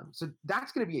 So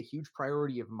that's going to be a huge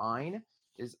priority of mine.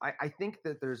 I think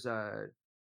that there's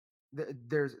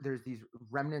there's these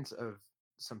remnants of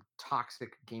some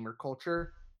toxic gamer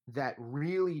culture that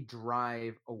really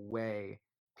drive away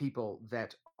people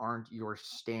that aren't your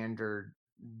standard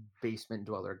basement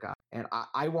dweller guy. And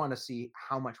I want to see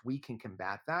how much we can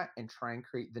combat that and try and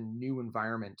create the new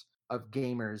environment of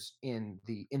gamers in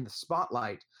the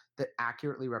spotlight that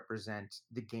accurately represent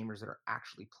the gamers that are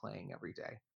actually playing every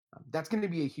day. That's going to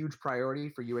be a huge priority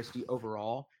for USD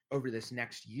overall over this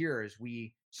next year as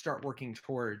we start working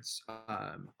towards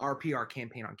our PR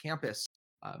campaign on campus.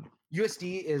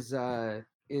 USD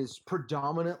is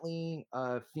predominantly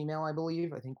female, I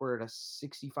believe. I think we're at a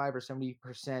 65 or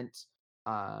 70%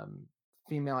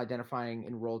 female identifying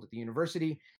enrolled at the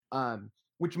university,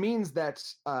 which means that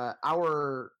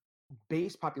our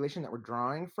base population that we're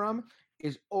drawing from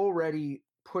is already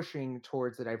pushing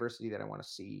towards the diversity that I want to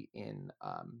see in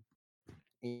our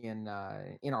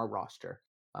roster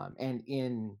and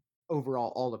in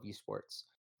overall all of esports.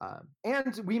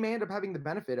 And we may end up having the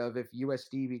benefit of, if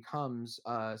USD becomes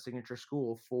a signature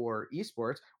school for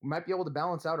esports, we might be able to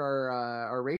balance out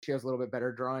our ratios a little bit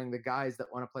better, drawing the guys that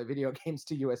want to play video games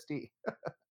to USD.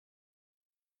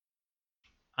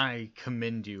 I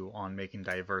commend you on making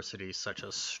diversity such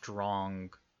a strong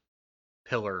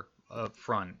pillar up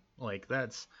front. Like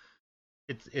it's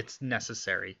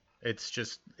necessary. It's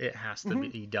just it has to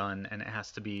Mhm. be done, and it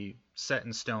has to be set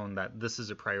in stone that this is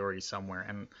a priority somewhere.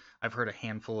 And I've heard a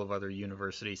handful of other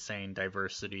universities saying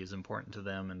diversity is important to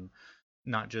them, and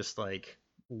not just like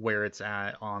where it's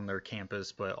at on their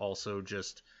campus, but also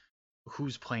just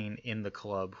who's playing in the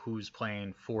club, who's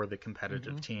playing for the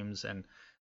competitive Mhm. teams, and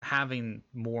having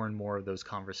more and more of those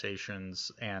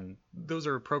conversations. And those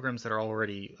are programs that are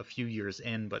already a few years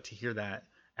in, but to hear that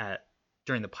at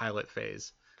during the pilot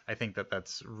phase, I think that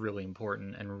that's really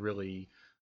important and really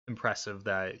impressive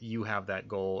that you have that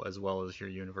goal as well as your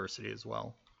university as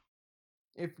well.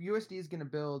 If USD is going to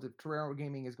build, if Torero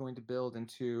Gaming is going to build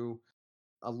into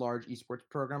a large esports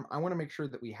program, I want to make sure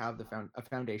that we have a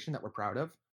foundation that we're proud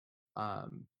of.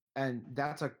 Um, and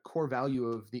that's a core value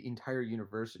of the entire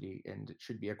university, and it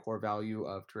should be a core value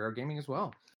of Torero Gaming as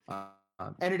well.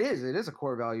 And it is a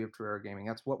core value of Torero Gaming.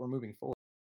 That's what we're moving forward.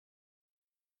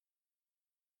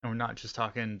 And we're not just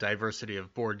talking diversity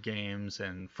of board games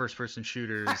and first person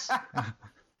shooters.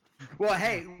 Well,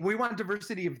 hey, we want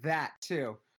diversity of that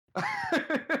too.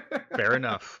 Fair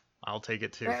enough. I'll take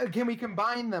it too. Can we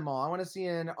combine them all? I want to see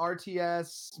an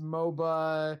RTS,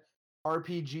 MOBA,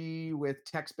 RPG with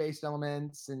text-based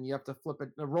elements, and you have to flip it,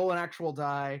 roll an actual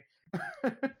die.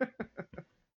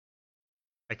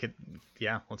 I could,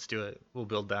 yeah, let's do it. We'll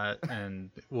build that, and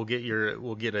we'll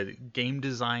get a game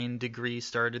design degree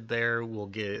started there. We'll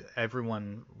get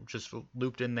everyone just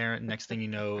looped in there. Next thing you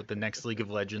know, the next League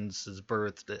of Legends is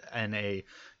birthed, and a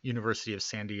University of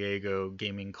San Diego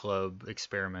gaming club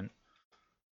experiment.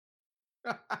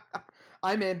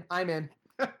 I'm in. I'm in.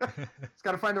 It's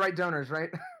got to find the right donors, right?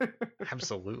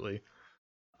 Absolutely.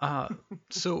 Uh,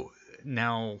 so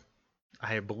now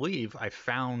I believe I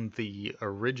found the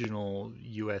original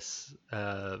USD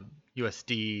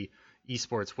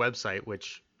esports website,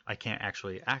 which I can't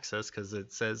actually access because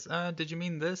it says, "Did you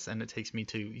mean this?" And it takes me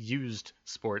to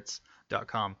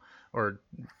usedsports.com or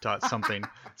dot something.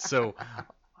 So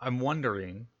I'm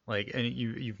wondering, like, and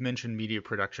you've mentioned media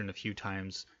production a few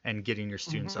times and getting your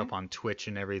students Mm-hmm. up on Twitch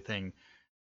and everything.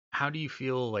 How do you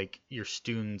feel like your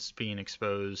students being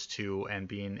exposed to and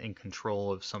being in control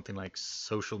of something like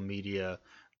social media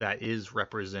that is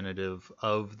representative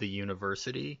of the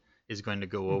university is going to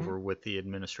go Mm-hmm. over with the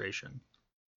administration?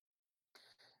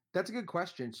 That's a good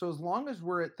question. So as long as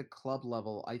we're at the club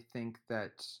level, I think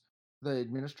that the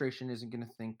administration isn't going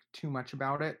to think too much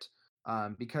about it,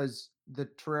 because the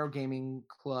Torero Gaming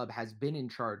Club has been in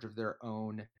charge of their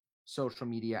own social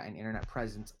media and internet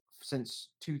presence since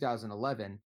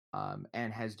 2011,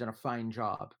 and has done a fine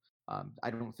job. I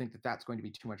don't think that that's going to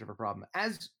be too much of a problem.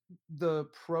 As the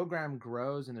program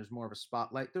grows and there's more of a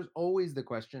spotlight, there's always the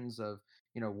questions of,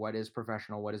 what is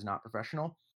professional, what is not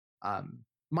professional.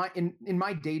 In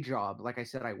my day job, like I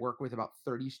said, I work with about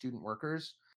 30 student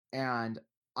workers, and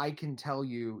I can tell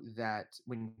you that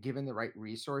when given the right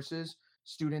resources,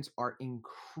 students are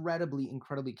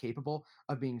incredibly capable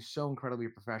of being so incredibly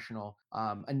professional,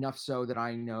 enough so that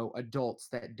I know adults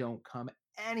that don't come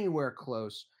anywhere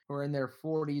close, who are in their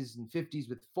 40s and 50s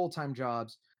with full-time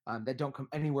jobs, that don't come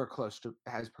anywhere close to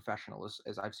as professional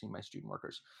as I've seen my student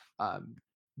workers. um,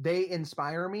 they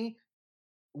inspire me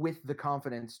with the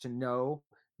confidence to know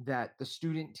that the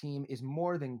student team is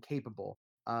more than capable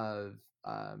of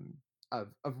um, of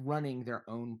running their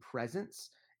own presence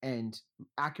and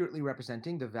accurately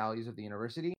representing the values of the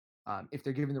university, if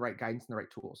they're given the right guidance and the right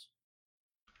tools.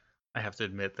 I have to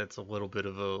admit that's a little bit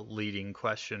of a leading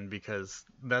question because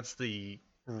that's the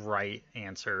right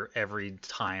answer every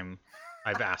time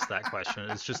I've asked that question.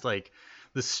 It's just like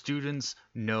the students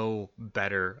know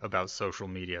better about social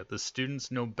media. The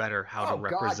students know better how to Oh God,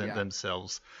 represent yeah.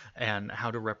 themselves and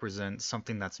how to represent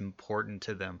something that's important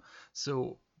to them.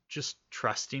 So just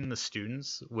trusting the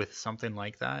students with something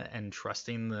like that and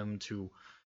trusting them to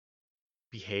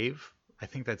behave. I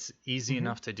think that's easy Hmm.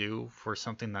 enough to do for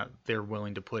something that they're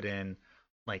willing to put in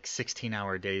like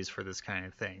 16-hour days for this kind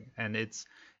of thing. And it's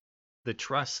the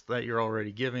trust that you're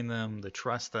already giving them, the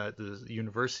trust that the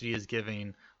university is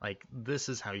giving. Like, this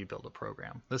is how you build a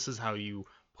program. This is how you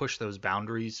push those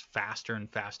boundaries faster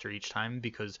and faster each time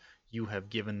because you have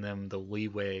given them the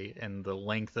leeway and the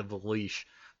length of the leash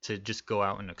to just go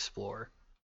out and explore.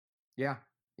 Yeah,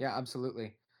 yeah,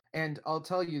 absolutely. And I'll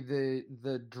tell you,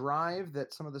 the drive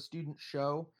that some of the students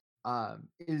show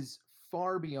is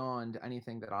far beyond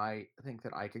anything that I think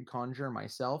that I could conjure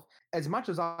myself. As much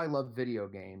as I love video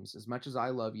games, as much as I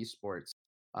love esports,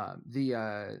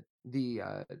 the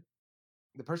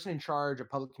the person in charge of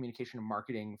public communication and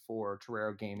marketing for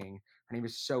Torero Gaming, her name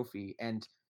is Sophie, and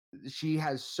she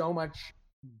has so much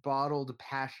bottled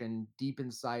passion deep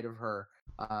inside of her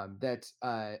that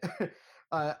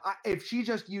if she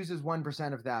just uses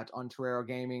 1% of that on Torero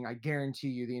Gaming, I guarantee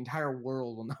you the entire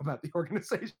world will know about the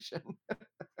organization.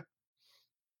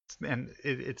 And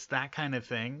it's that kind of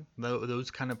thing, those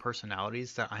kind of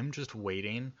personalities that I'm just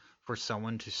waiting for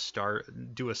someone to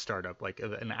do a startup, like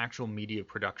an actual media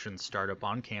production startup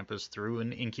on campus through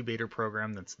an incubator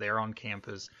program that's there on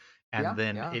campus, and Yeah,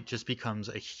 then yeah. it just becomes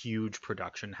a huge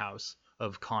production house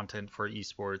of content for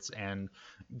esports and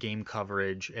game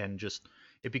coverage, and just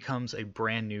it becomes a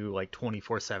brand new like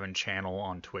 24/7 channel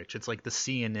on Twitch. It's like the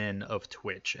CNN of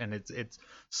Twitch, and it's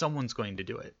someone's going to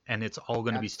do it, and it's all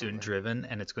going to be student Absolutely. driven,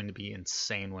 and it's going to be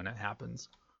insane when it happens.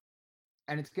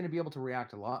 And it's going to be able to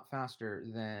react a lot faster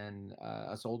than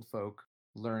us old folk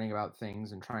learning about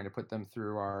things and trying to put them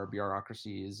through our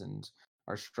bureaucracies and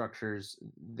our structures.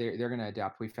 They're going to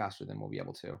adapt way faster than we'll be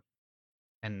able to.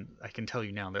 And I can tell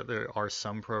you now that there are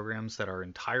some programs that are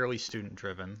entirely student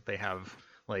driven. They have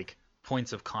like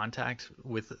points of contact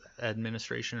with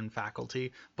administration and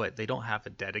faculty, but they don't have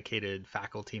a dedicated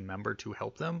faculty member to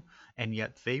help them, and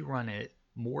yet they run it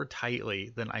more tightly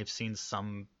than I've seen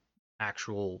some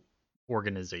actual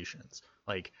organizations.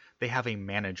 Like, they have a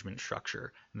management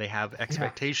structure, they have Yeah.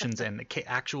 expectations and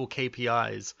actual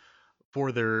KPIs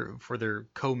for their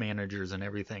co-managers and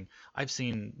everything. I've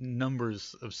seen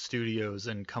numbers of studios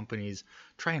and companies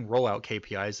try and roll out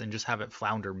KPIs and just have it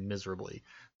flounder miserably.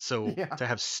 So Yeah. to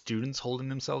have students holding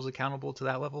themselves accountable to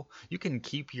that level, you can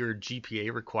keep your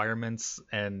GPA requirements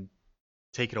and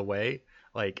take it away,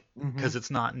 like, Hmm. because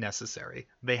it's not necessary.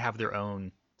 They have their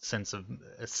own sense of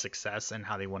success and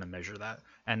how they want to measure that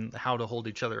and how to hold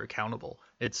each other accountable.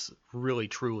 It's really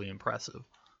truly impressive.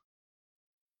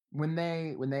 When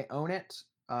they own it,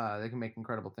 they can make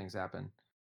incredible things happen.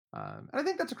 And I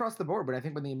think that's across the board. But I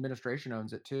think when the administration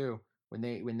owns it too, when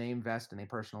they invest and they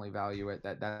personally value it,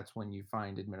 that's when you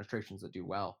find administrations that do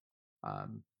well.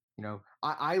 Um,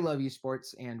 I love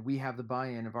esports, and we have the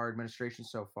buy-in of our administration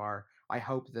so far. I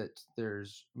hope that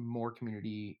there's more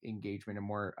community engagement and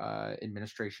more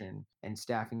administration and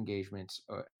staff engagement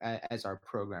as our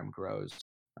program grows.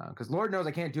 Because Lord knows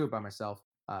I can't do it by myself.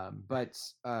 But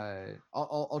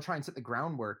I'll try and set the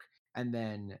groundwork, and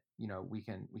then we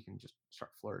can just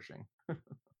start flourishing.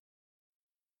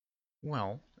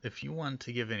 Well, if you want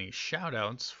to give any shout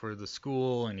outs for the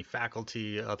school, any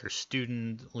faculty, other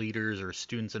student leaders, or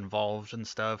students involved and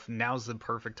stuff, now's the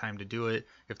perfect time to do it.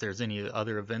 If there's any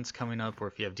other events coming up, or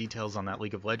if you have details on that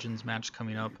League of Legends match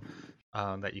coming up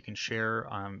that you can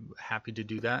share, I'm happy to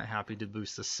do that. Happy to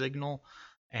boost the signal.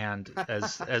 And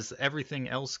as everything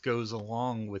else goes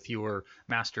along with your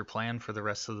master plan for the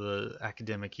rest of the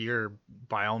academic year,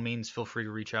 by all means, feel free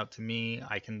to reach out to me.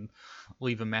 I can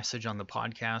leave a message on the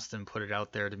podcast and put it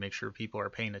out there to make sure people are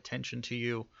paying attention to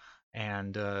you,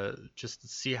 and just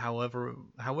see however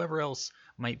else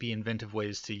might be inventive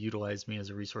ways to utilize me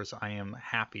as a resource. I am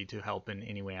happy to help in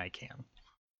any way I can.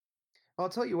 I'll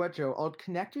tell you what, Joe. I'll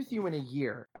connect with you in a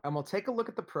year, and we'll take a look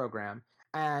at the program.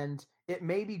 And it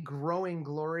may be growing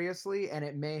gloriously, and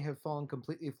it may have fallen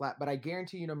completely flat. But I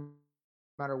guarantee you, no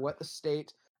matter what the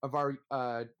state of our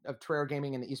of Terror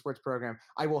Gaming and the esports program,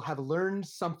 I will have learned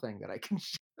something that I can.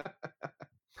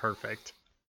 Perfect.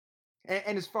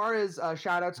 And as far as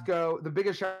shout outs go, the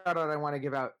biggest shout out I want to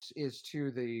give out is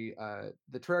to the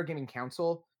Terror Gaming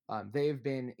Council. They've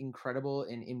been incredible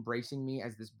in embracing me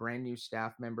as this brand new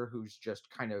staff member who's just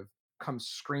kind of come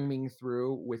screaming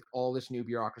through with all this new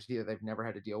bureaucracy that they've never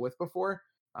had to deal with before.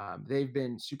 They've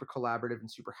been super collaborative and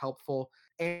super helpful.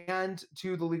 And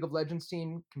to the League of Legends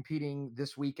team competing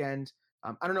this weekend,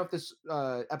 I don't know if this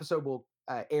episode will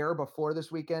air before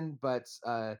this weekend, but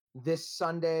this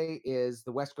Sunday is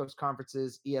the West Coast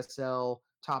Conference's ESL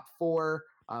top 4.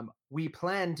 We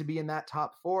plan to be in that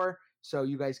top 4, so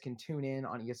you guys can tune in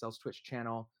on ESL's Twitch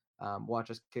channel, watch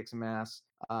us kick some ass,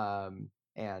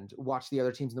 and watch the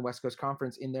other teams in the West Coast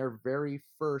Conference in their very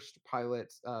first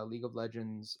pilot League of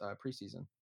Legends preseason.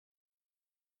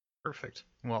 Perfect.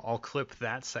 Well, I'll clip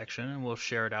that section and we'll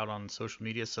share it out on social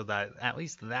media so that at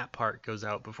least that part goes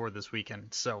out before this weekend.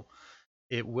 So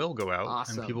it will go out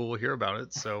Awesome. and people will hear about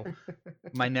it. So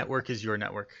my network is your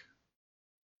network.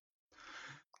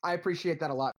 I appreciate that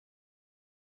a lot.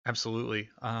 Absolutely.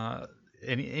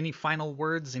 Any final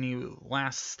words, any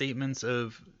last statements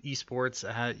of esports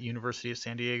at University of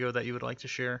San Diego that you would like to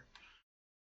share?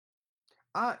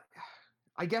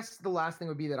 I guess the last thing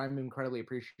would be that I'm incredibly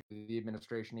appreciative of the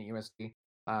administration at USD.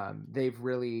 They've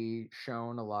really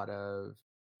shown a lot of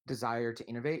desire to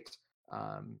innovate.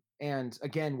 And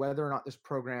again, whether or not this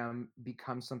program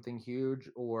becomes something huge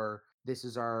or this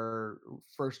is our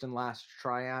first and last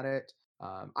try at it,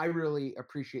 I really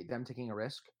appreciate them taking a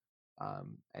risk.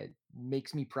 It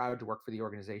makes me proud to work for the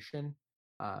organization.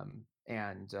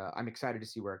 And I'm excited to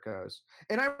see where it goes.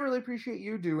 And I really appreciate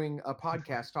you doing a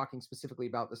podcast talking specifically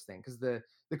about this thing, because the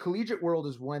collegiate world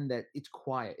is one that it's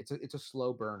quiet. It's a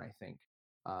slow burn, I think.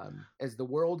 As the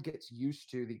world gets used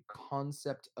to the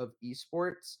concept of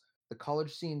esports, the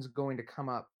college scene is going to come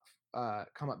up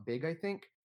big, I think.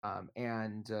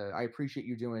 And I appreciate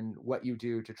you doing what you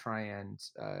do to try and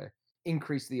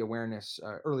increase the awareness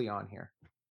early on here.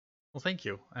 Well, thank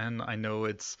you. And I know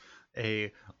it's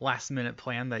a last minute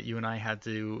plan that you and I had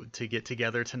to get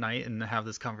together tonight and have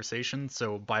this conversation.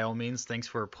 So by all means, thanks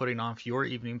for putting off your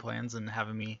evening plans and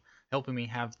helping me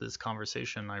have this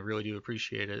conversation. I really do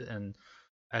appreciate it. And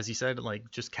as you said, like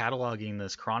just cataloging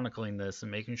this, chronicling this,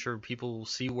 and making sure people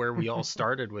see where we all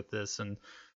started with this and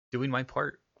doing my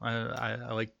part. I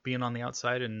like being on the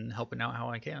outside and helping out how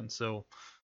I can. So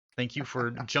thank you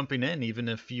for jumping in, even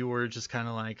if you were just kind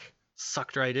of like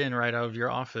sucked right in right out of your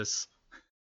office.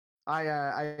 I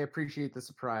appreciate the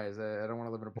surprise. I don't want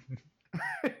to live in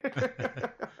a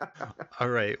All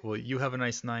right. Well, you have a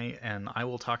nice night, and I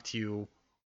will talk to you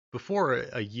before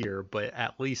a year, but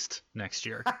at least next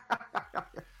year.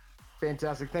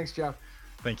 Fantastic. Thanks, Jeff.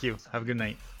 Thank you. Have a good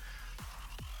night.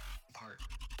 Part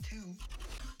 2.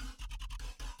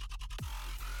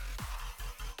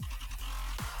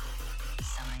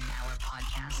 Selling our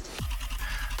podcast.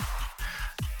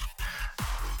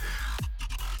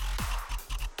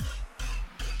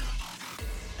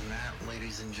 And that,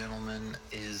 ladies and gentlemen,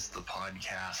 is the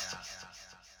podcast.